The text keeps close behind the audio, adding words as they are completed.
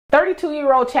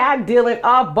32-year-old Chad Dillon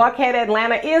of Buckhead,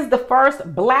 Atlanta is the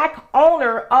first black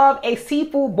owner of a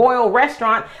seafood boil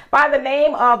restaurant by the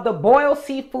name of the Boil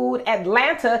Seafood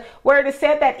Atlanta, where it is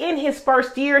said that in his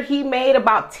first year, he made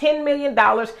about $10 million,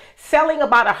 selling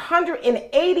about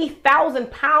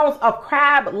 180,000 pounds of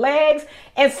crab legs.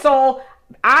 And so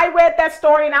I read that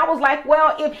story and I was like,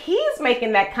 well, if he's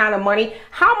making that kind of money,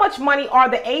 how much money are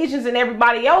the Asians and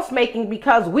everybody else making?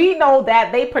 Because we know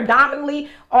that they predominantly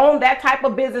own that type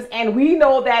of business, and we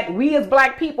know that we as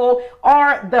black people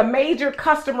are the major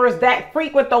customers that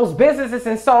frequent those businesses.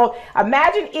 And so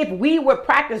imagine if we would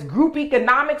practice group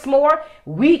economics more,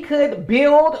 we could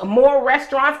build more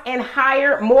restaurants and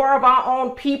hire more of our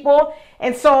own people.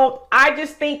 And so I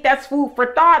just think that's food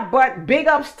for thought. But big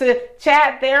ups to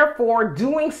Chad there for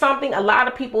doing something a lot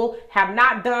of people have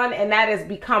not done, and that has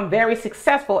become very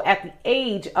successful at the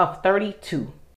age of 32.